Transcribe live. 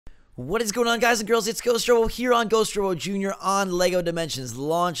What is going on, guys and girls? It's Ghost Robo here on Ghost Robo Jr. on LEGO Dimensions.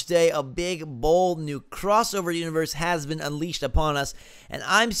 Launch day, a big, bold, new crossover universe has been unleashed upon us. And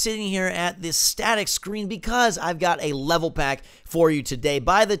I'm sitting here at this static screen because I've got a level pack for you today.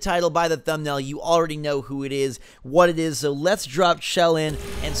 By the title, by the thumbnail, you already know who it is, what it is. So let's drop Chell in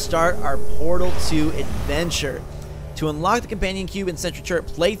and start our Portal 2 adventure. To unlock the companion cube and sentry turret,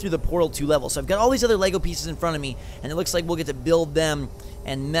 play through the Portal 2 level. So I've got all these other LEGO pieces in front of me, and it looks like we'll get to build them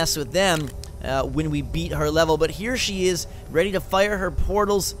and mess with them when we beat her level. But here she is, ready to fire her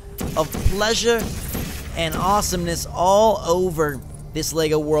portals of pleasure and awesomeness all over this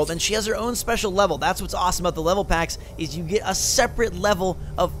LEGO world. And she has her own special level. That's what's awesome about the level packs, is you get a separate level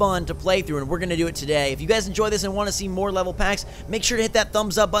of fun to play through, and we're going to do it today. If you guys enjoy this and want to see more level packs, make sure to hit that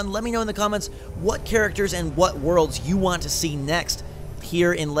thumbs up button. Let me know in the comments what characters and what worlds you want to see next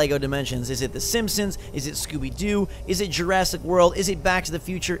here in LEGO Dimensions. Is it The Simpsons? Is it Scooby-Doo? Is it Jurassic World? Is it Back to the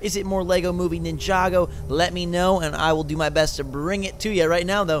Future? Is it more LEGO Movie Ninjago? Let me know, and I will do my best to bring it to you. Right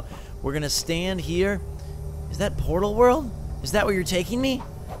now, though, we're going to stand here. Is that Portal World? Is that where you're taking me?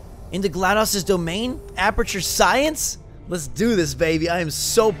 Into GLADOS' domain? Aperture Science? Let's do this, baby. I am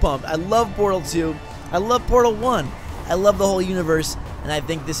so pumped. I love Portal 2. I love Portal 1. I love the whole universe, and I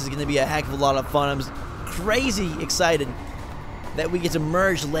think this is going to be a heck of a lot of fun. I'm crazy excited that we get to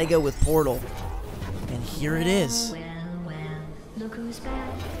merge LEGO with Portal. And here it is. Well, look who's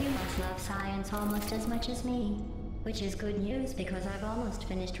back. You must love science almost as much as me. Which is good news, because I've almost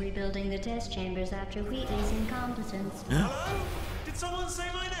finished rebuilding the test chambers after Wheatley's incompetence. Hello? Did someone say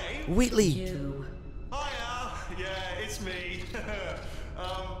my name? Wheatley. You. Hiya. Yeah, it's me.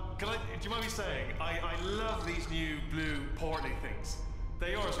 Do you mind me saying, I love these new blue portly things.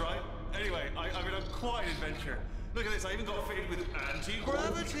 They're yours, right? Anyway, I've been on quite an adventure. Look at this, I even got fitted with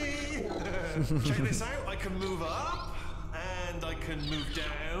anti-gravity. Check this out, I can move up, and I can move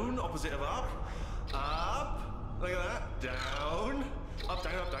down, opposite of up, look at that, down, up,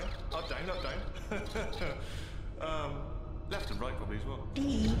 down, up, down, up, down, up, down. Left and right probably as well.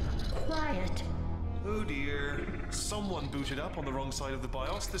 Be quiet. Oh dear, someone booted up on the wrong side of the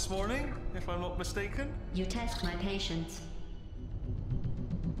BIOS this morning, if I'm not mistaken. You test my patience.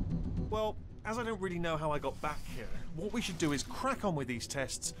 Well, as I don't really know how I got back here, what we should do is crack on with these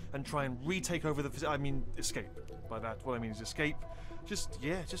tests and try and retake over escape. By that, what I mean is escape. Just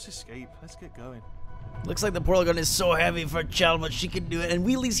escape. Let's get going. Looks like the portal gun is so heavy for Chell, but she can do it. And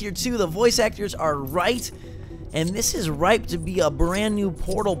Wheatley's here too. The voice actors are right. And this is ripe to be a brand new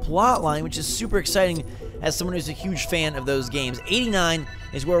Portal plotline, which is super exciting as someone who's a huge fan of those games. 89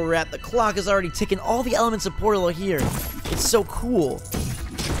 is where we're at. The clock is already ticking. All the elements of Portal are here. It's so cool.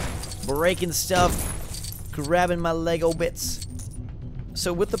 Breaking stuff, grabbing my LEGO bits.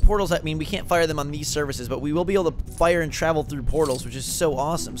 So with the portals, I mean, we can't fire them on these surfaces, but we will be able to fire and travel through portals, which is so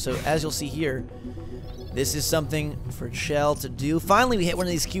awesome. So as you'll see here, this is something for Chell to do. Finally, we hit one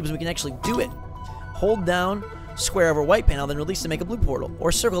of these cubes and we can actually do it. Hold down square over white panel, then release to make a blue portal,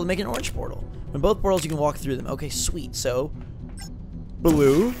 or circle to make an orange portal. When both portals, you can walk through them. Okay, sweet. So,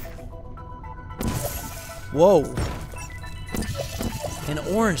 blue. Whoa. And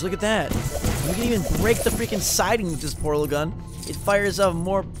orange, look at that. We can even break the freaking siding with this portal gun. It fires off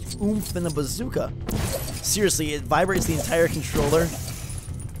more oomph than a bazooka. Seriously, it vibrates the entire controller.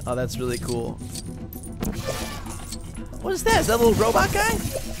 Oh, that's really cool. What is that? Is that a little robot guy? I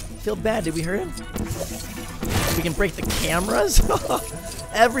feel bad. Did we hurt him? We can break the cameras?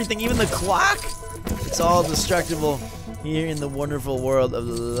 Everything, even the clock? It's all destructible here in the wonderful world of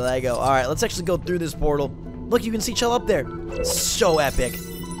LEGO. Alright, let's actually go through this portal. Look, you can see Chell up there. So epic.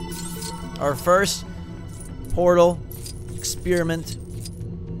 Our first portal experiment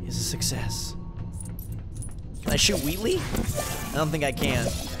is a success. Can I shoot Wheatley? I don't think I can.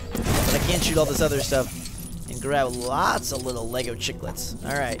 But I can shoot all this other stuff and grab lots of little LEGO chiclets.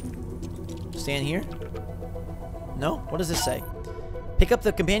 Alright. Stand here. No? What does this say? Pick up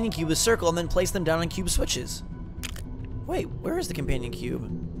the companion cube with circle and then place them down on cube switches. Wait, where is the companion cube?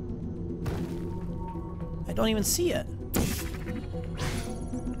 I don't even see it.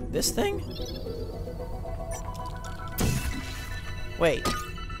 This thing? Wait.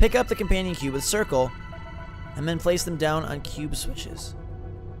 Pick up the companion cube with circle and then place them down on cube switches.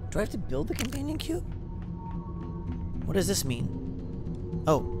 Do I have to build the companion cube? What does this mean?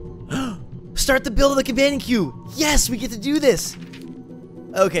 Oh. Start the build of the companion cube! Yes, we get to do this!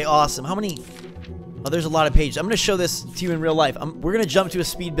 Okay, awesome. How many? Oh, there's a lot of pages. I'm going to show this to you in real life. We're going to jump to a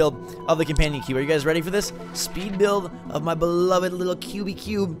speed build of the companion cube. Are you guys ready for this? Speed build of my beloved little cubey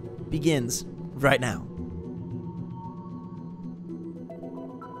cube begins right now.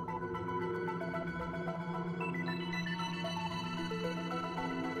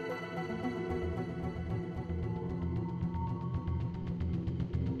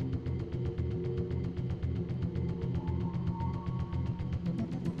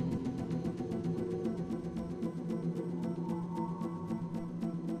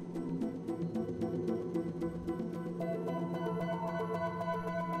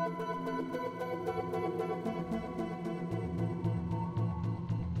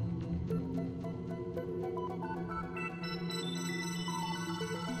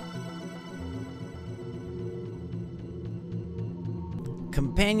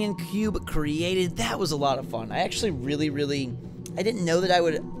 companion cube created. That was a lot of fun. I actually really, I didn't know that I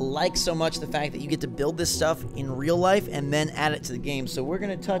would like so much the fact that you get to build this stuff in real life and then add it to the game. So we're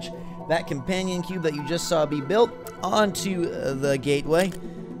going to touch that companion cube that you just saw be built onto the gateway,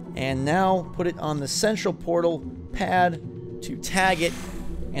 and now put it on the central portal pad to tag it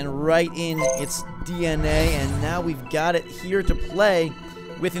and write in its DNA, and now we've got it here to play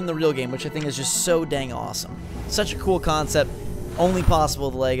within the real game, which I think is just so dang awesome. Such a cool concept, only possible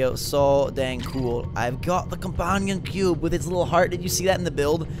with Lego, so dang cool. I've got the companion cube with its little heart. Did you see that in the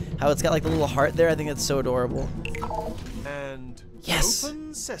build? How it's got like the little heart there? I think that's so adorable. And yes!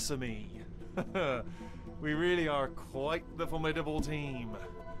 Open sesame. We really are quite the formidable team.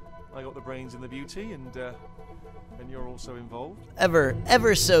 I got the brains and the beauty, and you're also involved.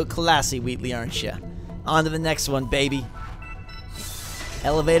 Ever so classy, Wheatley, aren't you? On to the next one, baby.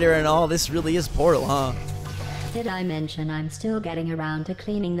 Elevator and all, this really is Portal, huh? Did I mention I'm still getting around to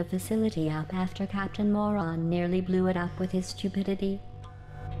cleaning the facility up after Captain Moron nearly blew it up with his stupidity?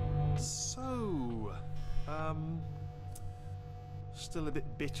 So, still a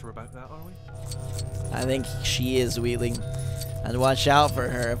bit bitter about that, are we? I think she is, Wheatley. I'd watch out for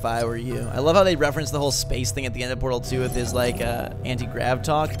her if I were you. I love how they reference the whole space thing at the end of Portal 2 with his, like, anti-grav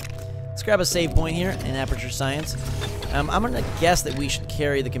talk. Let's grab a save point here in Aperture Science. I'm going to guess that we should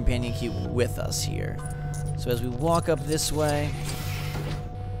carry the companion cube with us here. So as we walk up this way,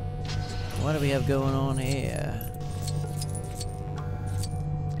 what do we have going on here?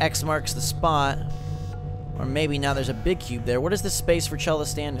 X marks the spot. Or maybe now there's a big cube there. What is this space for Chell to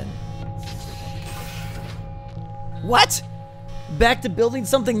stand in? What? Back to building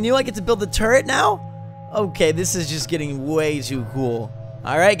something new? I get to build the turret now? Okay, this is just getting way too cool.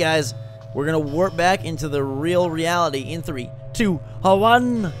 Alright, guys. We're going to warp back into the real reality in 3, 2,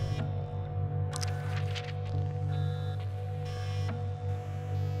 1.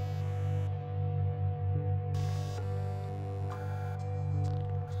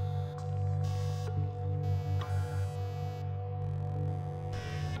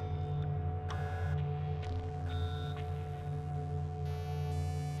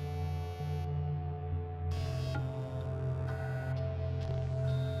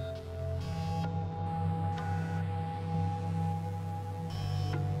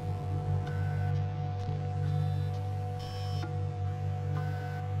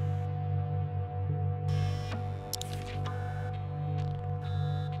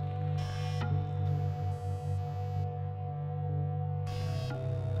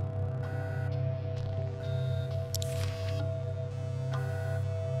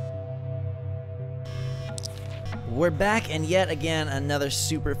 We're back, and yet again, another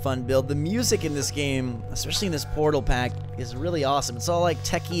super fun build. The music in this game, especially in this Portal pack, is really awesome. It's all like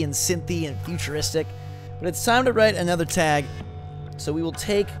techie and synthy and futuristic. But it's time to write another tag. So we will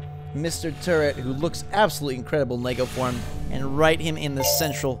take Mr. Turret, who looks absolutely incredible in Lego form, and write him in the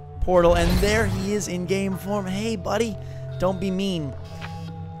central portal. And there he is in game form. Hey, buddy, don't be mean.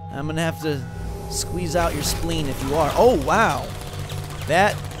 I'm going to have to squeeze out your spleen if you are. Oh, wow.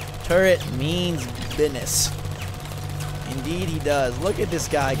 That turret means business. Indeed he does. Look at this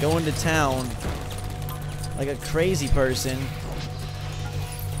guy going to town like a crazy person.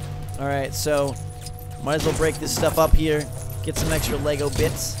 Alright, so might as well break this stuff up here. Get some extra Lego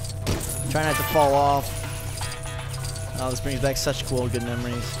bits. Try not to fall off. Oh, this brings back such cool, good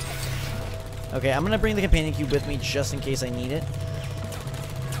memories. Okay, I'm going to bring the companion cube with me just in case I need it.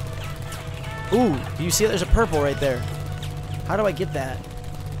 Ooh, do you see it? There's a purple right there. How do I get that?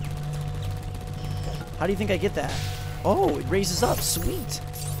 How do you think I get that? Oh, it raises up. Sweet.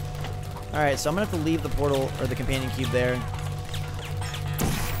 Alright, so I'm going to have to leave the portal, or the companion cube there.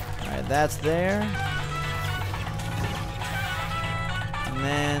 Alright, that's there. And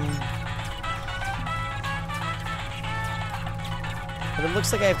then... But it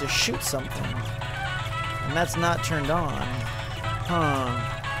looks like I have to shoot something. And that's not turned on. Huh.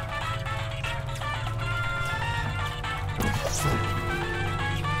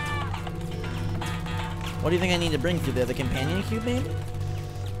 What do you think I need to bring through there? The companion cube, maybe?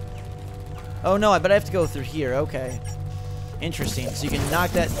 Oh, no, I bet I have to go through here. Okay. Interesting. So you can knock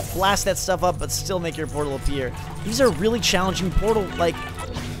that, blast that stuff up, but still make your portal appear. These are really challenging portal, like,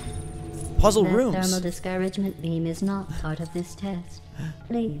 puzzle rooms. That thermal discouragement beam is not part of this test.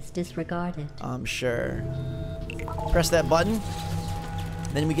 Please disregard it. I'm sure. Press that button.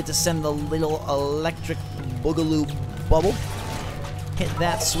 Then we get to send the little electric boogaloo bubble. Hit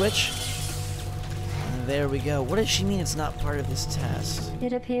that switch. There we go. What does she mean it's not part of this test?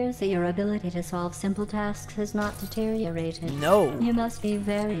 It appears that your ability to solve simple tasks has not deteriorated. No. You must be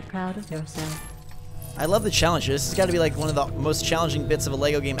very proud of yourself. I love the challenge. This has got to be like one of the most challenging bits of a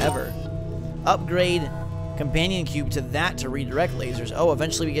Lego game ever. Upgrade companion cube to that to redirect lasers. Oh,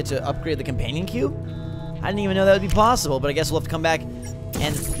 eventually we get to upgrade the companion cube? I didn't even know that would be possible, but I guess we'll have to come back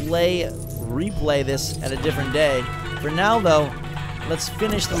and replay this at a different day. For now, though, let's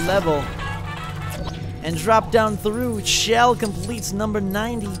finish the level and drop down through. Chell completes number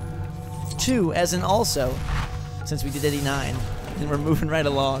 92, as in also, since we did 89, and we're moving right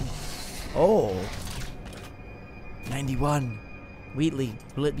along. Oh, 91. Wheatley,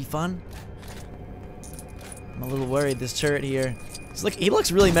 will it be fun? I'm a little worried, this turret here. He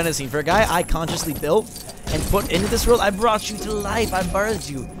looks really menacing. For a guy I consciously built and put into this world, I brought you to life. I birthed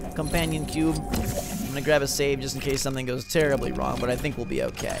you. Companion cube. I'm gonna grab a save just in case something goes terribly wrong, but I think we'll be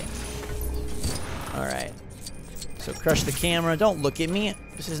okay. Alright. So crush the camera. Don't look at me.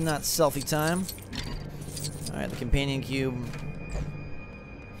 This is not selfie time. Alright, the companion cube.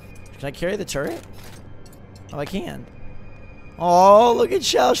 Can I carry the turret? Oh, I can. Oh, look at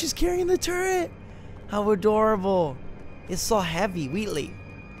Chell. She's carrying the turret. How adorable. It's so heavy. Wheatley.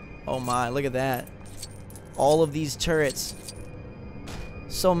 Oh my, look at that. All of these turrets.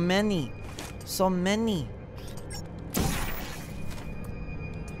 So many. So many.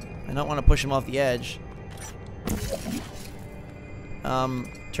 I don't want to push him off the edge.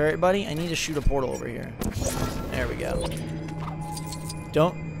 Turret buddy, I need to shoot a portal over here. There we go.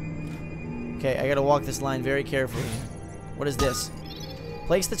 Don't. Okay, I gotta walk this line very carefully. What is this?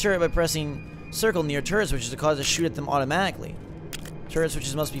 Place the turret by pressing circle near turret switches to cause it to shoot at them automatically. Turret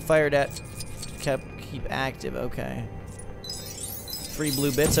switches must be fired at. Keep active. Okay. Free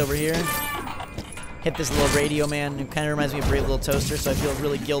blue bits over here. Hit this little radio man who kind of reminds me of Brave Little Toaster, so I feel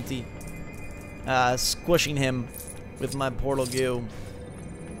really guilty squishing him with my portal goo.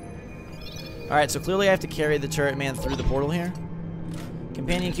 Alright, so clearly I have to carry the turret man through the portal here.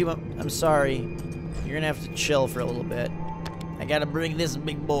 Companion cube, I'm sorry. You're gonna have to chill for a little bit. I gotta bring this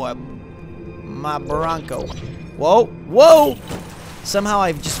big boy, my Bronco. Whoa, whoa! Somehow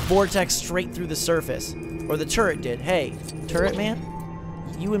I've just vortexed straight through the surface. Or the turret did. Hey, turret man,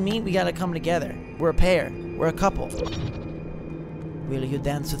 you and me, we gotta come together. We're a pair. We're a couple. Will you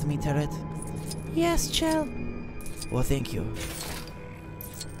dance with me, turret? Yes, Chell. Well, thank you.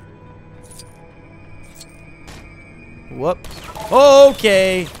 Whoop.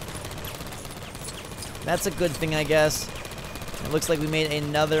 Okay. That's a good thing, I guess. It looks like we made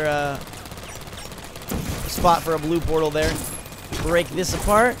another spot for a blue portal there. Break this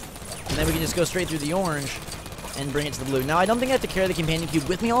apart, and then we can just go straight through the orange and bring it to the blue. Now, I don't think I have to carry the companion cube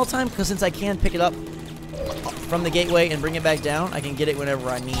with me all the time, because since I can pick it up from the gateway and bring it back down, I can get it whenever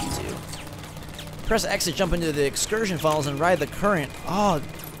I need to. Press X to jump into the excursion funnels and ride the current. Oh,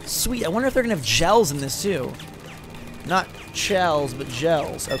 sweet. I wonder if they're going to have gels in this, too. Not shells, but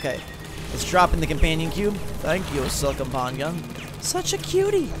gels. Okay. Let's drop in the companion cube. Thank you, Silken Pond Gun. Such a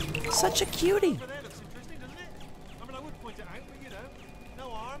cutie. Such a cutie.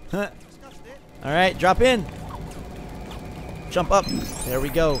 Huh. Alright, drop in. Jump up. There we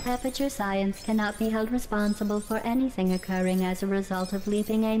go. Aperture Science cannot be held responsible for anything occurring as a result of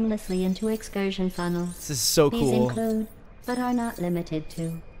leaping aimlessly into excursion funnels. This is so These cool. include, but are not limited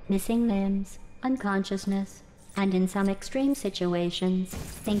to, missing limbs, unconsciousness, and in some extreme situations,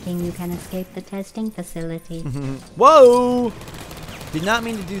 thinking you can escape the testing facility. Whoa! Did not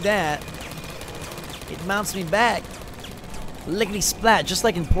mean to do that. It mounts me back. Lickety splat, just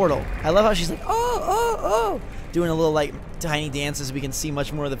like in Portal. I love how she's like, oh, oh, oh, doing a little like tiny dances so we can see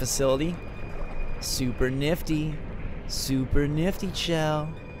much more of the facility. Super nifty. Super nifty, Chell.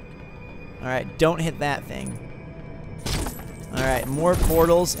 Alright, don't hit that thing. Alright, more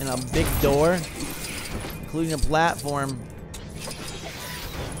portals and a big door, including a platform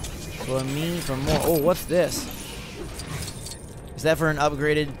for me for more. Oh, what's this? Is that for an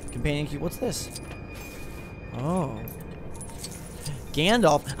upgraded companion cube? What's this? Oh.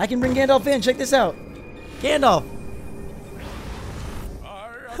 Gandalf. I can bring Gandalf in. Check this out. Gandalf. I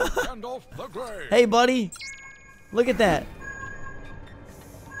am Gandalf the Grey. Hey, buddy. Look at that.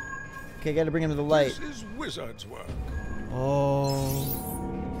 Okay, gotta bring him to the light. This is wizard's work. Oh.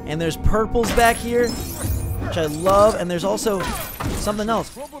 And there's purples back here, which I love. And there's also something else.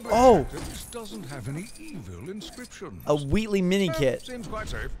 Probably Oh. this doesn't have any evil inscriptions. A Wheatley mini kit. Seems quite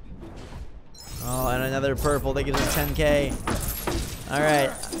safe. Oh, and another purple. That gives us 10K.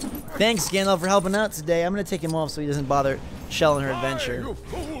 Alright. Thanks, Gandalf, for helping out today. I'm going to take him off so he doesn't bother Chell in her adventure. Aye, you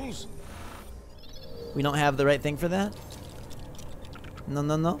fools. We don't have the right thing for that? No,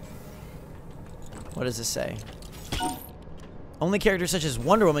 no, no. What does this say? Only characters such as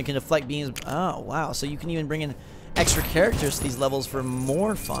Wonder Woman can deflect beams. Oh, wow. So you can even bring in extra characters to these levels for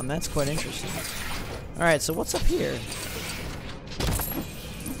more fun. That's quite interesting. Alright, so what's up here?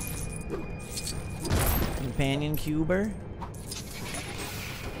 Companion cuber.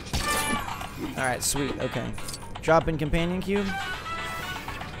 Alright, sweet, okay. Drop in companion cube.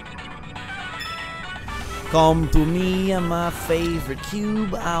 Come to me and my favorite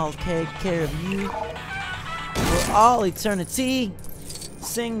cube. I'll take care of you for all eternity.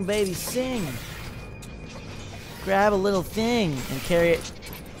 Sing, baby, sing. Grab a little thing and carry it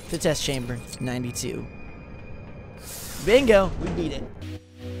to test chamber 92. Bingo, we beat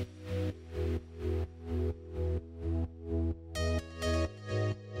it.